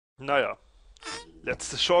Naja,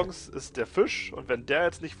 letzte Chance ist der Fisch und wenn der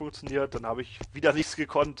jetzt nicht funktioniert, dann habe ich wieder nichts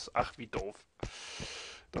gekonnt. Ach, wie doof.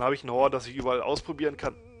 Dann habe ich ein Horn, das ich überall ausprobieren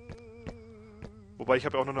kann. Wobei ich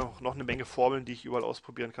habe ja auch noch eine Menge Formeln, die ich überall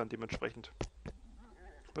ausprobieren kann. Dementsprechend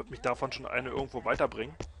wird mich davon schon eine irgendwo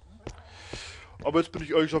weiterbringen. Aber jetzt bin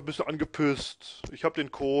ich eigentlich noch ein bisschen angepisst. Ich habe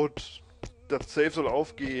den Code. Das Save soll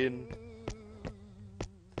aufgehen.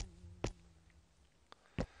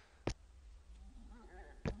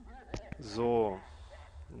 So.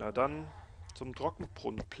 Na dann zum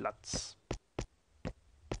Trockenbrunnenplatz.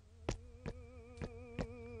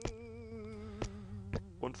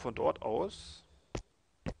 Und von dort aus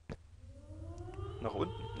nach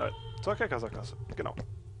unten. Nein, zur Kerkersackgasse. Genau.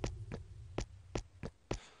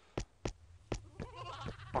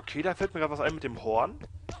 Okay, da fällt mir gerade was ein mit dem Horn.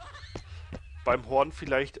 Beim Horn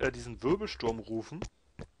vielleicht diesen Wirbelsturm rufen.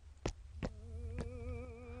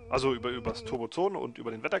 Also über das Turbozone und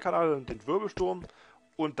über den Wetterkanal und den Wirbelsturm.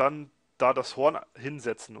 Und dann da das Horn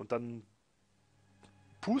hinsetzen. Und dann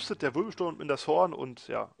pustet der Wirbelsturm in das Horn und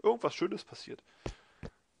ja, irgendwas Schönes passiert.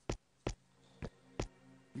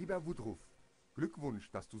 Lieber Woodruff, Glückwunsch,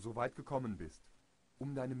 dass du so weit gekommen bist.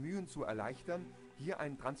 Um deine Mühen zu erleichtern, hier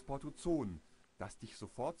ein Transportozon, das dich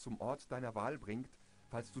sofort zum Ort deiner Wahl bringt,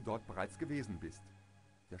 falls du dort bereits gewesen bist.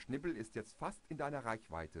 Der Schnibbel ist jetzt fast in deiner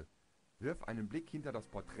Reichweite. Wirf einen Blick hinter das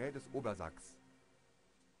Porträt des Obersacks.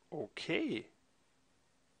 Okay.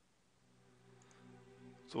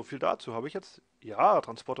 So viel dazu. Habe ich jetzt... Ja,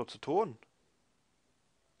 Transporter zu Ton.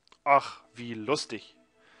 Ach, wie lustig.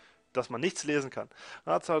 Dass man nichts lesen kann.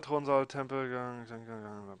 Ratsaal, Thronsaal, Tempelgang,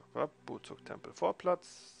 Buzug, Tempel,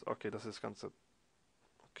 Vorplatz. Okay, das ist das Ganze.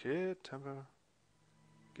 Okay, Tempel,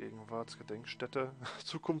 Gegenwartsgedenkstätte,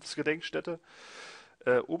 Zukunftsgedenkstätte,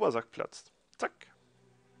 Obersackplatz. Zack.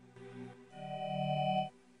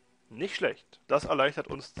 Nicht schlecht. Das erleichtert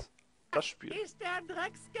uns das Spiel. Ist der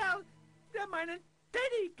Dreckskerl, der meinen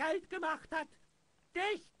Teddy kalt gemacht hat.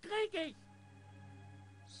 Dich krieg ich.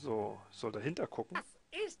 So, soll dahinter gucken. Das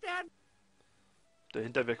ist der...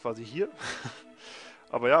 Dahinter wäre quasi hier.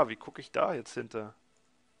 Aber ja, wie gucke ich da jetzt hinter?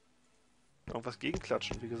 Irgendwas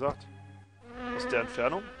gegenklatschen, wie gesagt. Aus der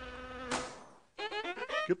Entfernung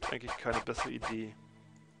gibt eigentlich keine bessere Idee.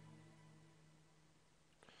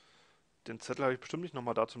 Den Zettel habe ich bestimmt nicht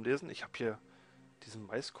nochmal da zum Lesen. Ich habe hier diesen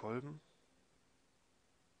Maiskolben.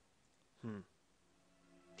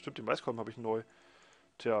 Stimmt, den Maiskolben habe ich neu.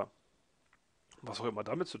 Tja, was auch immer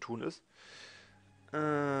damit zu tun ist.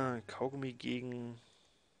 Kaugummi gegen...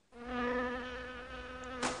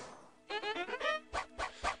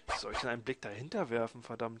 Soll ich denn einen Blick dahinter werfen,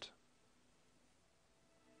 verdammt?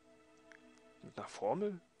 Mit einer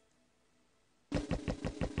Formel?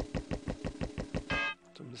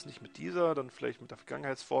 Zumindest nicht mit dieser, dann vielleicht mit der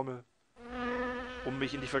Vergangenheitsformel. Um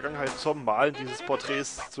mich in die Vergangenheit zum Malen dieses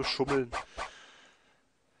Porträts zu schummeln.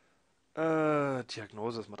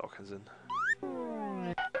 Diagnose, das macht auch keinen Sinn.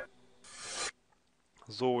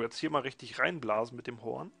 So, jetzt hier mal richtig reinblasen mit dem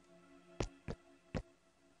Horn.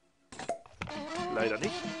 Leider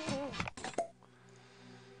nicht.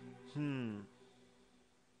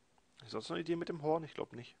 Ist sonst noch eine Idee mit dem Horn? Ich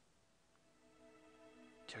glaube nicht.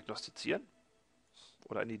 Diagnostizieren?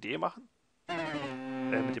 Oder eine Idee machen?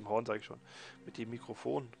 Mit dem Horn sage ich schon. Mit dem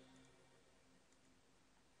Mikrofon.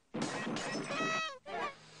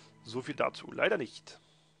 So viel dazu. Leider nicht.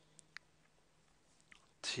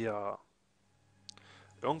 Tja.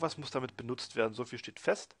 Irgendwas muss damit benutzt werden. So viel steht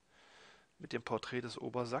fest. Mit dem Porträt des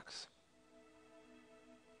Obersacks.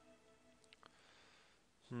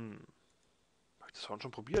 Habe ich das Horn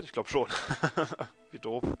schon probiert? Ich glaube schon. Wie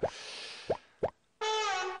doof.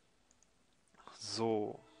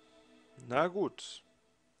 So. Na gut.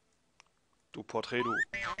 Du Porträt, du.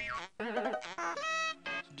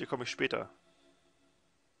 Zu dir komme ich später.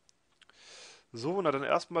 So, na dann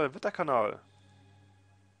erstmal Wetterkanal.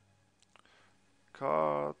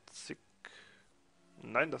 K-Zick.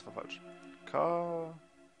 Nein, das war falsch.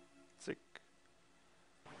 K-Zick.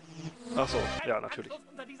 Achso, ja, natürlich.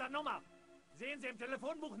 Unter dieser Nummer. Sehen Sie im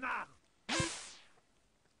Telefonbuch nach.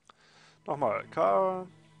 Nochmal.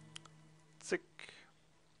 K-Zick.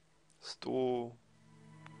 Sto.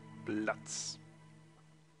 Platz.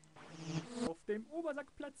 Auf dem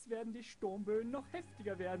Obersackplatz werden die Sturmböen noch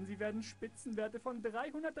heftiger werden. Sie werden Spitzenwerte von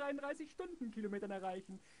 333 Stundenkilometern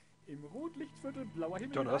erreichen. Im Rotlichtviertel blauer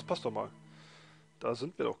Himmel. Ja, na, das passt doch mal. Da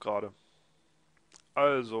sind wir doch gerade.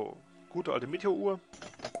 Also, gute alte Meteoruhr.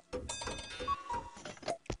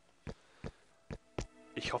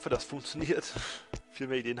 Ich hoffe, das funktioniert. Viel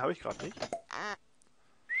mehr Ideen habe ich gerade nicht.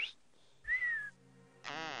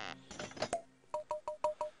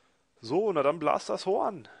 So, na dann blast das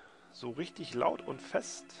Horn. So richtig laut und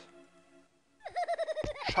fest.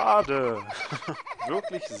 Schade.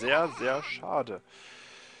 Wirklich sehr, sehr schade.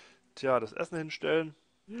 Tja, das Essen hinstellen.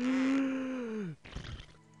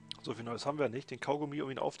 So viel Neues haben wir nicht. Den Kaugummi, um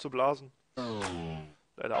ihn aufzublasen.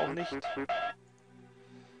 Leider auch nicht. Haben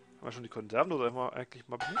wir schon die Konservendose eigentlich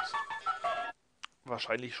mal benutzt?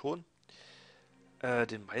 Wahrscheinlich schon.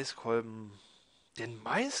 Den Maiskolben. Den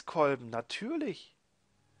Maiskolben, natürlich.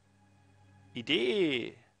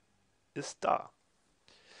 Idee ist da.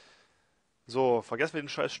 So, vergessen wir den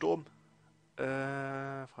scheiß Sturm.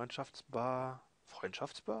 Freundschaftsbar.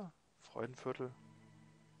 Freundschaftsbar? Freudenviertel.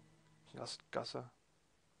 Gasse.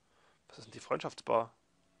 Was ist denn die Freundschaftsbar?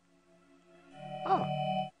 Ah.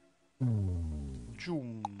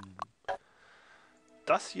 Zoom.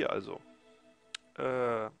 Das hier also.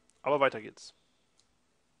 Aber weiter geht's.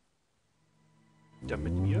 Ja,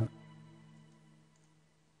 mit mir?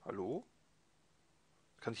 Hallo?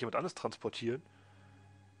 Kann ich jemand anderes transportieren?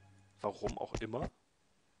 Warum auch immer?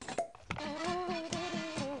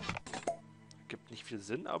 Gibt nicht viel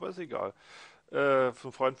Sinn, aber ist egal.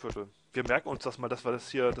 Zum Freudenviertel. Wir merken uns das mal, dass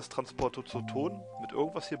wir das Transporto zu Ton mit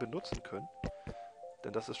irgendwas hier benutzen können.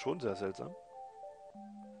 Denn das ist schon sehr seltsam.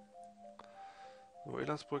 So,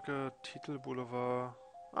 Elandsbrücke, Titelboulevard.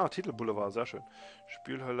 Ah, Titelboulevard, sehr schön.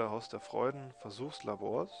 Spielhölle, Haus der Freuden,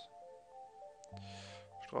 Versuchslabors.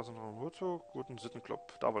 Straßenraum Hurzug, guten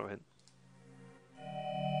Sittenclub. Da wollen wir hin.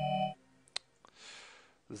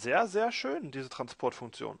 Sehr, sehr schön, diese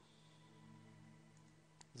Transportfunktion.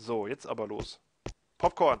 So, jetzt aber los.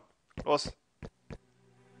 Popcorn, los.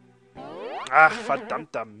 Ach,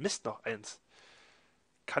 verdammter Mist, noch eins.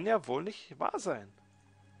 Kann ja wohl nicht wahr sein.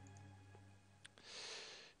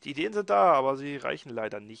 Die Ideen sind da, aber sie reichen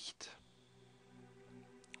leider nicht.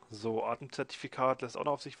 So, Atemzertifikat lässt auch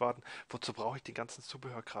noch auf sich warten. Wozu brauche ich den ganzen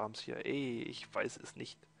Zubehörkrams hier? Ey, ich weiß es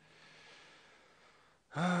nicht.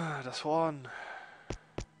 Das Horn.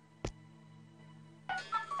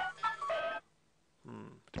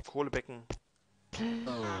 Mit dem Kohlebecken.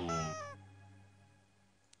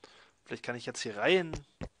 Vielleicht kann ich jetzt hier rein,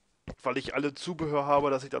 weil ich alle Zubehör habe,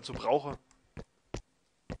 das ich dazu brauche.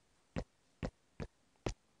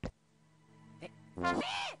 Es ist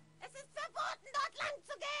verboten, dort lang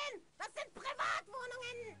zu gehen! Das sind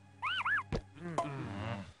Privatwohnungen!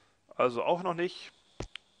 Also auch noch nicht.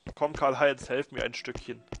 Komm, Karl-Heinz, helf mir ein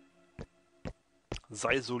Stückchen.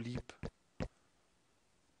 Sei so lieb.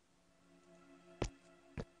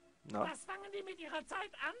 Na? Was fangen die mit ihrer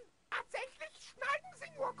Zeit an? Tatsächlich schneiden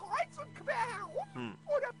sie nur kreuz und quer herum,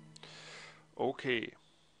 oder? Okay.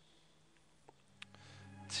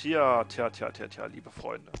 Tja, liebe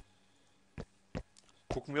Freunde.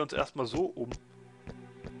 Gucken wir uns erstmal so um.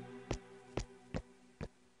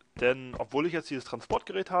 Denn, obwohl ich jetzt dieses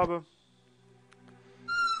Transportgerät habe,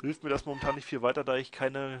 hilft mir das momentan nicht viel weiter, da ich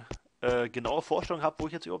keine genaue Vorstellung habe, wo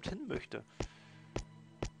ich jetzt überhaupt hin möchte.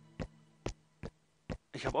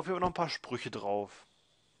 Ich habe auf jeden Fall noch ein paar Sprüche drauf.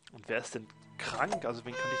 Und wer ist denn krank? Also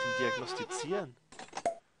wen kann ich denn diagnostizieren?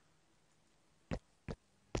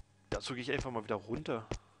 Dazu gehe ich einfach mal wieder runter.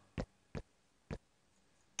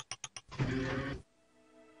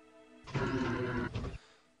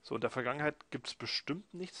 So, in der Vergangenheit gibt es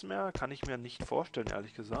bestimmt nichts mehr. Kann ich mir nicht vorstellen,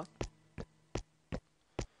 ehrlich gesagt.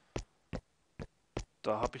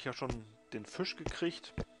 Da habe ich ja schon den Fisch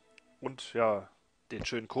gekriegt. Und ja, den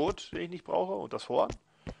schönen Code, den ich nicht brauche. Und das Horn.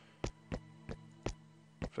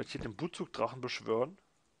 Vielleicht hier den Butzugdrachen beschwören.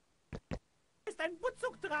 Ist ein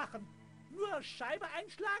Butzugdrachen. Nur Scheibe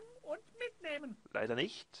einschlagen und mitnehmen. Leider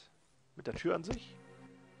nicht. Mit der Tür an sich.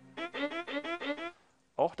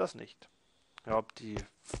 Auch das nicht. Ja, ob die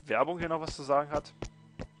Werbung hier noch was zu sagen hat.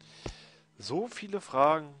 So viele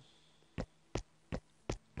Fragen.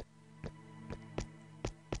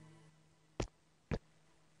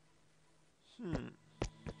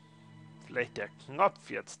 Vielleicht der Knopf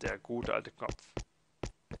jetzt, der gute alte Knopf.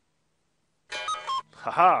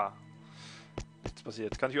 Haha. Nichts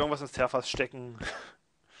passiert. Kann ich irgendwas ins Teerfass stecken?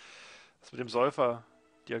 Das mit dem Säufer,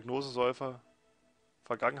 Diagnosesäufer,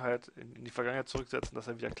 Vergangenheit, in die Vergangenheit zurücksetzen, dass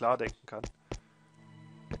er wieder klar denken kann.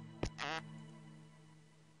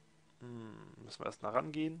 Müssen wir erst nah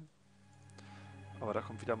rangehen. Aber da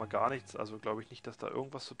kommt wieder mal gar nichts, also glaube ich nicht, dass da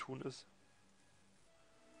irgendwas zu tun ist.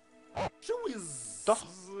 Doch!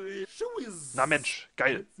 Na Mensch,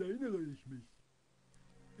 geil! Jetzt erinnere ich mich.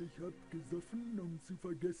 Ich hab gesoffen, um zu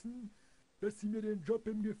vergessen, dass sie mir den Job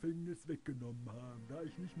im Gefängnis weggenommen haben, da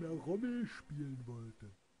ich nicht mehr Rommel spielen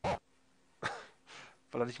wollte.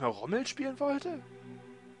 Weil er nicht mehr Rommel spielen wollte?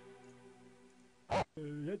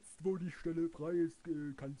 Jetzt, wo die Stelle frei ist,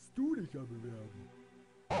 kannst du dich ja bewerben.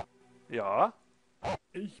 Ja.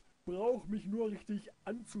 Ich brauche mich nur richtig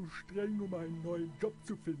anzustrengen, um einen neuen Job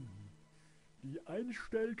zu finden. Die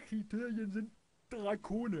Einstellkriterien sind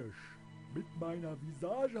drakonisch. Mit meiner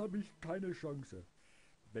Visage habe ich keine Chance.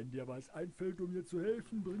 Wenn dir was einfällt, um mir zu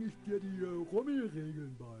helfen, bringe ich dir die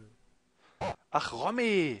Romy-Regeln bei. Ach,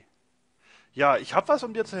 Romy! Ja, ich hab was,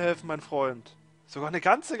 um dir zu helfen, mein Freund. Sogar eine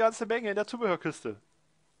ganze Menge in der Zubehörkiste.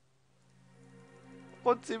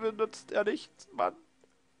 Und sie benutzt er nicht, Mann.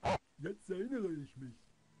 Jetzt erinnere ich mich.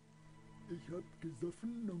 Ich hab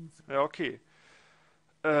gesoffen und... Ja, okay.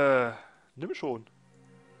 Nimm schon.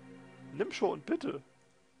 Nimm schon, bitte.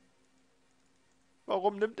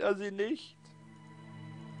 Warum nimmt er sie nicht?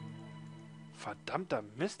 Verdammter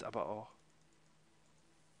Mist aber auch.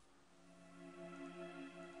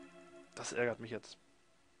 Das ärgert mich jetzt.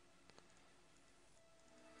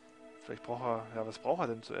 Vielleicht braucht er... Ja, was braucht er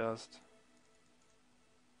denn zuerst?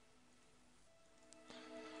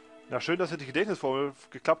 Na, schön, dass die Gedächtnisformel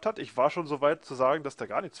geklappt hat. Ich war schon so weit zu sagen, dass da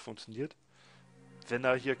gar nichts funktioniert. Wenn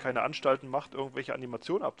er hier keine Anstalten macht, irgendwelche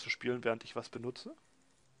Animationen abzuspielen, während ich was benutze.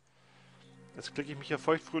 Jetzt klicke ich mich ja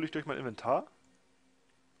feuchtfröhlich durch mein Inventar.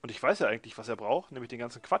 Und ich weiß ja eigentlich, was er braucht, nämlich den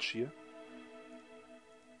ganzen Quatsch hier.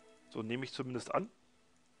 So nehme ich zumindest an.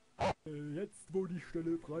 Jetzt, wo die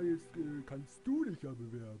Stelle frei ist, kannst du dich ja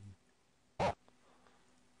bewerben.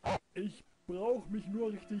 Ich brauche mich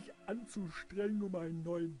nur richtig anzustrengen, um einen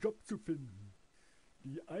neuen Job zu finden.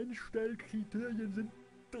 Die Einstellkriterien sind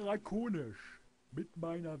drakonisch. Mit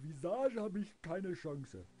meiner Visage habe ich keine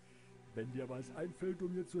Chance. Wenn dir was einfällt,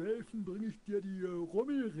 um mir zu helfen, bringe ich dir die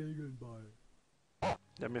Romy-Regeln bei.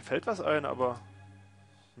 Ja, mir fällt was ein, aber...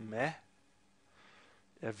 Meh.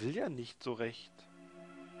 Er will ja nicht so recht.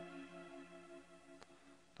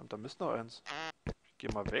 Da müsste noch eins. Ich geh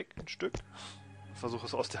mal weg, ein Stück. Versuche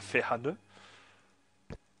es aus der Ferne.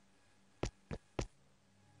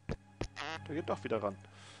 Der geht doch wieder ran.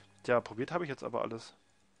 Tja, probiert habe ich jetzt aber alles.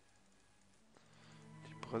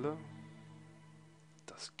 Die Brille.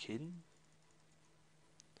 Das Kinn.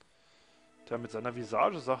 Der mit seiner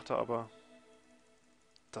Visage sagte aber...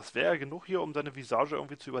 Das wäre ja genug hier, um seine Visage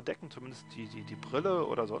irgendwie zu überdecken. Zumindest die Brille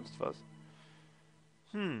oder sonst was.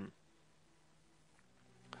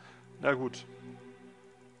 Na gut.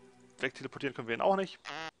 Wegteleportieren können wir ihn auch nicht.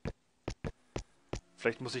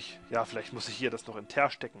 Vielleicht muss ich hier das noch in Teer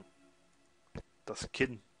stecken. Das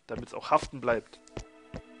Kinn, damit es auch haften bleibt.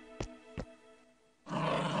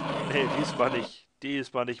 Nee, diesmal nicht.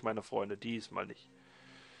 Diesmal nicht, meine Freunde. Diesmal nicht.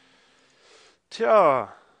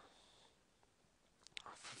 Tja.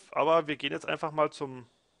 Aber wir gehen jetzt einfach mal zum...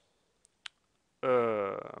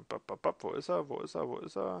 Wo ist er? Wo ist er? Wo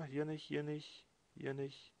ist er? Hier nicht, hier nicht, hier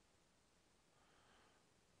nicht.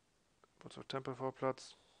 Woodruff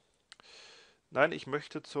Tempelvorplatz. Nein, ich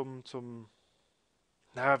möchte zum...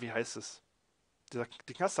 Na, wie heißt es?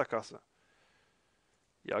 Die Knasterkasse.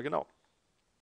 Ja, genau.